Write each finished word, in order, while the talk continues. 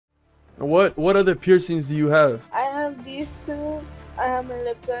And what other piercings do you have? I have these two. I have my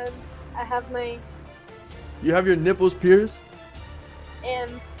lip gun. I have my... You have your nipples pierced?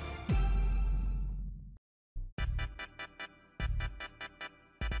 And...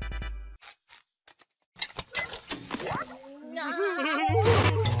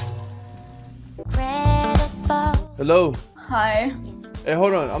 Hello. Hi. Hey,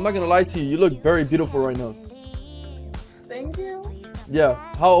 hold on. I'm not gonna lie to you. You look very beautiful right now. Thank you. Yeah.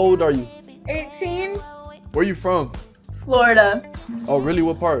 How old are you? 18. Where are you from? Florida. Oh, really?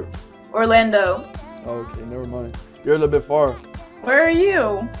 What part? Orlando. Oh, okay, never mind. You're a little bit far. Where are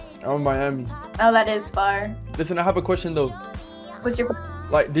you? I'm in Miami. Oh, that is far. Listen, I have a question though. What's your...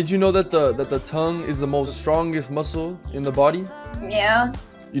 Like, did you know that the tongue is the most strongest muscle in the body? Yeah.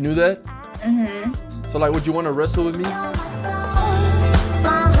 You knew that? Mm-hmm. So like, would you want to wrestle with me?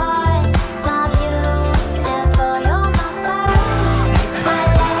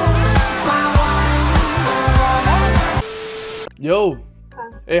 Yo.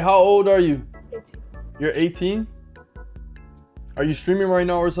 Hey, how old are you? 18. You're 18? Are you streaming right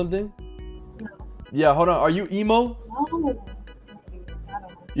now or something? No. Yeah, hold on. Are you emo? No. I don't know.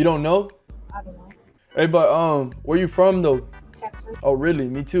 You don't know? I don't know. Hey, but where you from though? Texas. Oh, really?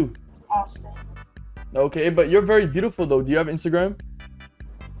 Me too. Austin. Okay, but you're very beautiful though. Do you have Instagram?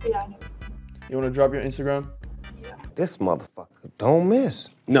 Yeah, I know. You want to drop your Instagram? Yeah. This motherfucker don't miss.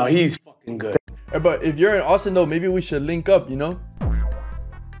 No, he's fucking good. Hey, but if you're in Austin though, maybe we should link up, you know?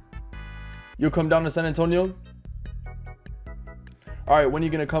 You'll come down to San Antonio? All right, when are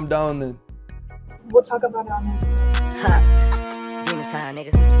you gonna come down then? We'll talk about it on this. Demon time,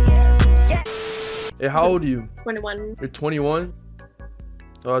 nigga. Hey, how old are you? 21. You're 21?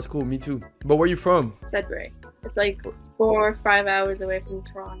 Oh, that's cool. Me too. But where you from? Sudbury. It's like 4 or 5 hours away from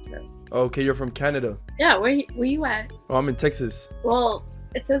Toronto. Okay, you're from Canada. Yeah, where you at? Oh, I'm in Texas. Well,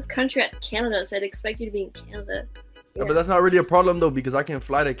 it says country at Canada, so I'd expect you to be in Canada. Yeah, but that's not really a problem though, because I can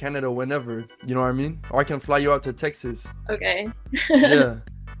fly to Canada whenever. You know what I mean? Or I can fly you out to Texas. Okay. Yeah.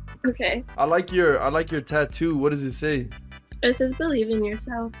 Okay. I like your tattoo. What does it say? It says believe in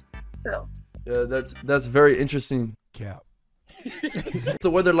yourself. So. Yeah, that's very interesting. Yeah. What's the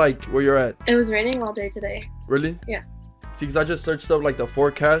weather like where you're at? It was raining all day today. Really? Yeah. See, because I just searched up like the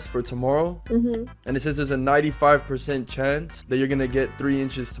forecast for tomorrow, and it says there's a 95% chance that you're gonna get 3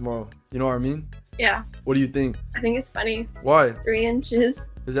 inches tomorrow. You know what I mean? Yeah. What do you think? I think it's funny. Why? 3 inches.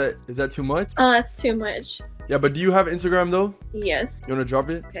 Is that too much? Oh, that's too much. Yeah, but do you have Instagram though? Yes. You wanna drop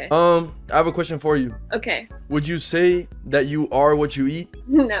it? Okay. I have a question for you. Okay. Would you say that you are what you eat?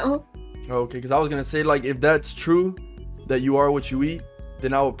 No. Okay, because I was gonna say like if that's true, that you are what you eat,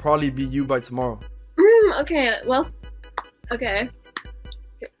 then I will probably be you by tomorrow. Okay. Well. Okay.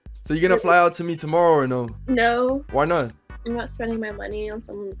 So you're gonna fly out to me tomorrow or no? No. Why not? I'm not spending my money on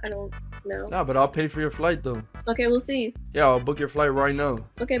someone I don't know. Nah, but I'll pay for your flight though. Okay, we'll see. Yeah, I'll book your flight right now.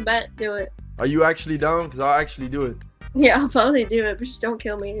 Okay, bet. Do it. Are you actually down? Because I'll actually do it. Yeah, I'll probably do it, but just don't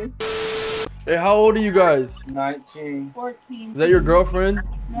kill me. Hey, how old are you guys? 19. 14. Is that your girlfriend?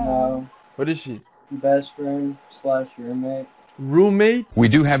 No. What is she? Best friend / roommate. Roommate? We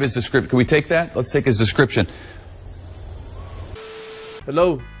do have his description. Can we take that? Let's take his description.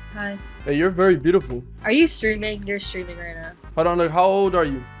 Hello. Hi. Hey, you're very beautiful. Are you streaming? You're streaming right now. Hold on, look, how old are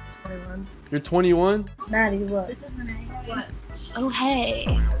you? 21. You're 21? Maddie, what? This is Renee. What? Oh, hey.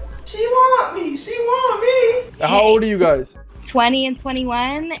 She want me. She want me. Hey, how old are you guys? 20 and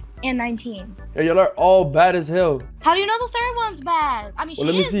 21 and 19. Hey, y'all are all bad as hell. How do you know the third one's bad? I mean, Well,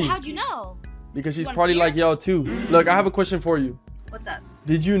 let me she see. is. How'd you know? Because she's wanna probably see her? like y'all too. Look, I have a question for you. What's up?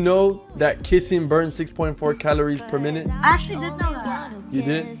 Did you know that kissing burns 6.4 calories per minute? I actually did know that. You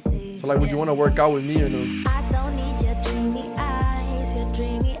did? So like, would you want to work out with me or no? I don't need your dreamy eyes, your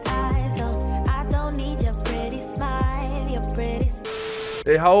dreamy eyes. No, I don't need your pretty smile, your pretty smile.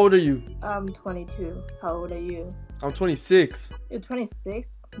 Hey, how old are you? I'm 22. How old are you? I'm 26. You're 26?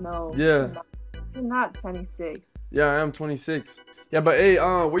 No. Yeah. You're not 26. Yeah, I am 26. Yeah, but hey,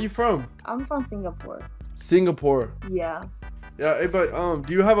 where you from? I'm from Singapore. Singapore. Yeah. Yeah, hey, but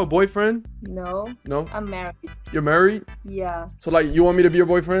do you have a boyfriend? No. No? I'm married. You're married? Yeah. So like, you want me to be your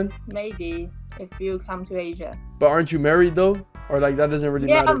boyfriend? Maybe if you come to Asia. But aren't you married though? Or like that doesn't really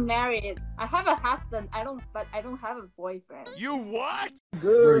Yeah, matter? I'm married. I have a husband. But I don't have a boyfriend. You what?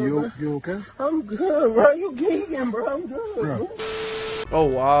 Good. You okay? I'm good, bro. You geeking, bro. I'm good. Bro. Oh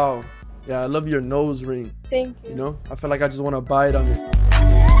wow. Yeah, I love your nose ring. Thank you. You know? I feel like I just want to bite on it.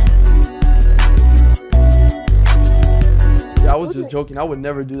 Yeah, I was just joking. I would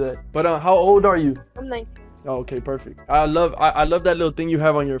never do that. But how old are you? I'm 19. Oh, okay, perfect. I love that little thing you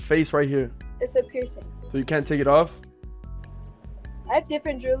have on your face right here. It's a piercing. So you can't take it off? I have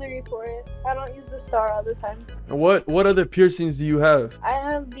different jewelry for it. I don't use the star all the time. And what other piercings do you have? I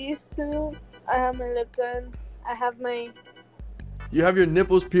have these two. I have my lip done. I have my... You have your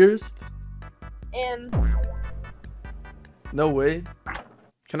nipples pierced? And... No way.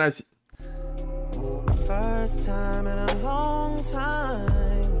 Can I see? First time in a long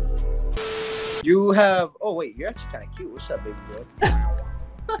time. You have... Oh, wait. You're actually kind of cute. What's up, baby boy?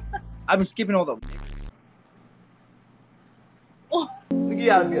 I've been skipping all the... Nigga, you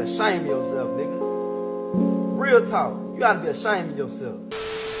gotta be ashamed of yourself, nigga. Real talk. You gotta be ashamed of yourself.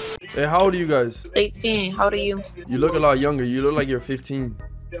 Hey, how old are you guys? 18. How old are you? You look a lot younger. You look like you're 15.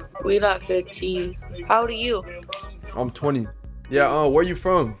 We not 15. How old are you? I'm 20. Yeah, where you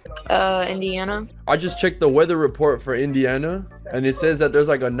from? Indiana. I just checked the weather report for Indiana, and it says that there's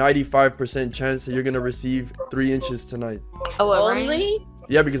like a 95% chance that you're gonna receive 3 inches tonight. Oh, what, Only? rain?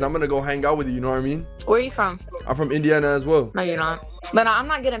 Yeah, because I'm gonna go hang out with you, you know what I mean? Where are you from? I'm from Indiana as well. No, you're not. But I'm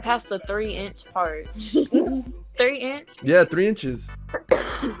not getting past the 3-inch part. 3 inch? Yeah, 3 inches.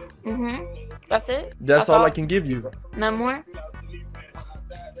 That's it? That's all I can give you. No more?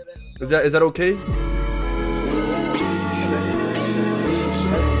 Is that okay?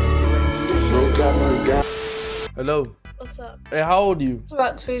 Hello. What's up? Hey, how old are you? It's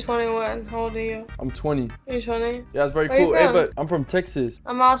about to be 21. How old are you? I'm 20. You're 20? Yeah, that's very Where you cool. Hey, from? but I'm from Texas.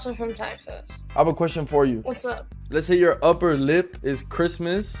 I'm also from Texas. I have a question for you. What's up? Let's say your upper lip is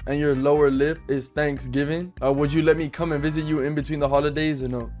Christmas and your lower lip is Thanksgiving. Would you let me come and visit you in between the holidays or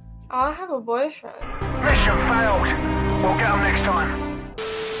no? I have a boyfriend. Mission failed. We'll get them next time.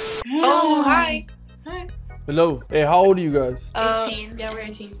 Oh, hi. Hi. Hello. Hey, how old are you guys? 18. Yeah, we're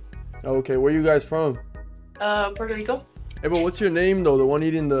 18. Okay, where you guys from? Puerto Rico. Hey, but what's your name though? The one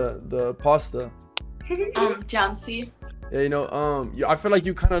eating the pasta. Jancy. Yeah, you know, I feel like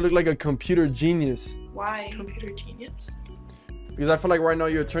you kind of look like a computer genius. Why? Computer genius. Because I feel like right now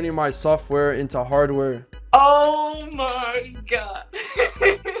you're turning my software into hardware. Oh my god.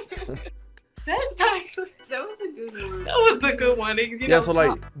 That was a good one. That was a good one. You Yeah, know, so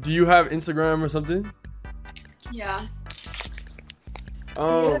like, do you have Instagram or something? Yeah.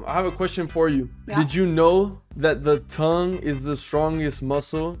 I have a question for you. Yeah. Did you know that the tongue is the strongest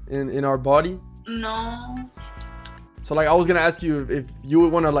muscle in our body? No. So like, I was gonna ask you if you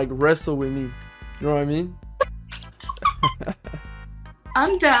would want to like wrestle with me. You know what I mean?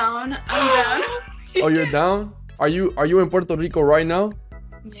 I'm down. I'm down. Oh, you're down? Are you in Puerto Rico right now?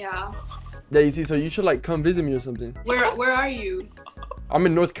 Yeah. Yeah, you see, so you should like come visit me or something. Where are you? I'm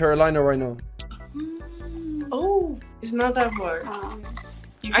in North Carolina right now. Oh, it's not that far.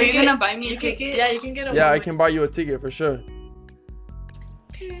 Are you gonna buy me a ticket? Yeah, you can get a. Yeah, I can buy you a ticket for sure.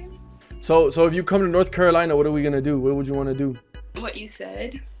 Okay. So if you come to North Carolina, what are we gonna do? What would you want to do? What you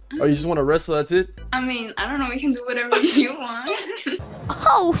said. Oh, you just want to wrestle? That's it? I mean, I don't know. We can do whatever you want.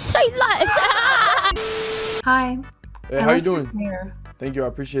 Oh, say less. Hi. Hey, how you doing? Thank you, I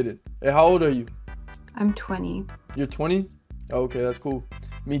appreciate it. Hey, how old are you? I'm 20. You're 20? Oh, okay, that's cool.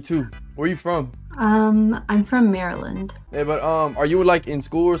 Me too. Where you from? I'm from Maryland. Hey, but are you like in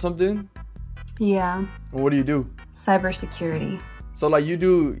school or something? Yeah. And what do you do? Cybersecurity. So like you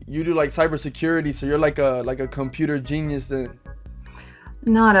do like cybersecurity, so you're like a computer genius then?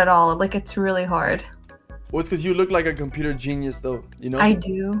 Not at all. Like, it's really hard. Well, it's because you look like a computer genius though, you know? I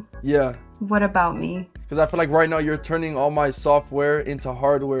do. Yeah. What about me? Because I feel like right now you're turning all my software into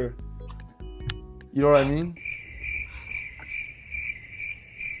hardware. You know what I mean?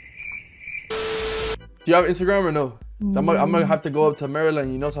 Do you have Instagram or no? So I'm gonna have to go up to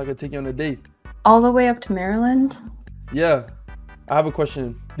Maryland, you know, so I can take you on a date. All the way up to Maryland? Yeah. I have a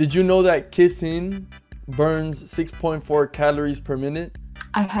question. Did you know that kissing burns 6.4 calories per minute?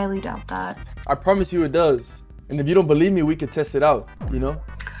 I highly doubt that. I promise you it does. And if you don't believe me, we could test it out, you know?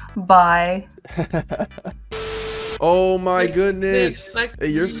 Bye. Oh my goodness. Hey,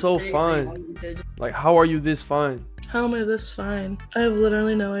 you're so fine. Like, how are you this fine? How am I this fine? I have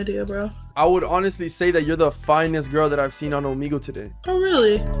literally no idea, bro. I would honestly say that you're the finest girl that I've seen on Omegle today. Oh,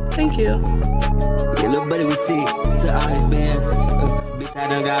 really? Thank you.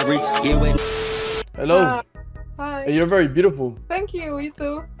 Hello. Hi. Hey, you're very beautiful. Thank you, you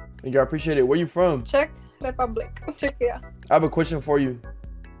too. Thank you, I appreciate it. Where you from? Czech Republic. Czechia. I have a question for you.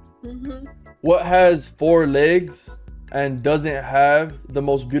 What has 4 legs and doesn't have the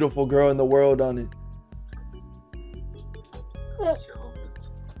most beautiful girl in the world on it?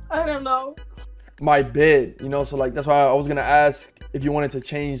 I don't know. My bed, you know, so like that's why I was gonna ask if you wanted to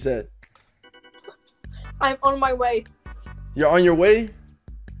change that. I'm on my way. You're on your way?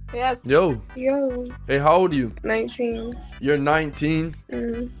 Yes. Yo. Yo. Hey, how old are you? 19. You're 19?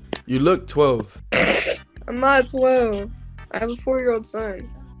 You look 12. I'm not 12. I have a 4-year-old son.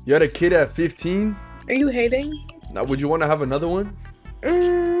 You had a kid at 15? Are you hating? Now, would you want to have another one?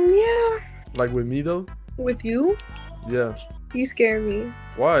 Yeah. Like with me though? With you? Yeah. You scare me.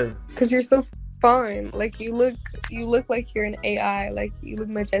 Why? Cause you're so fun. Like you look like you're an AI. Like you look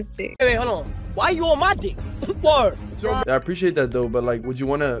majestic. Hey, hold on. Why you on my dick? Word. Yeah, I appreciate that though, but like, would you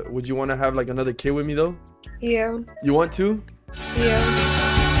wanna have like another kid with me though? Yeah. You want to? Yeah.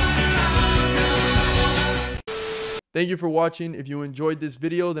 Thank you for watching. If you enjoyed this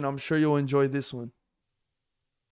video, then I'm sure you'll enjoy this one.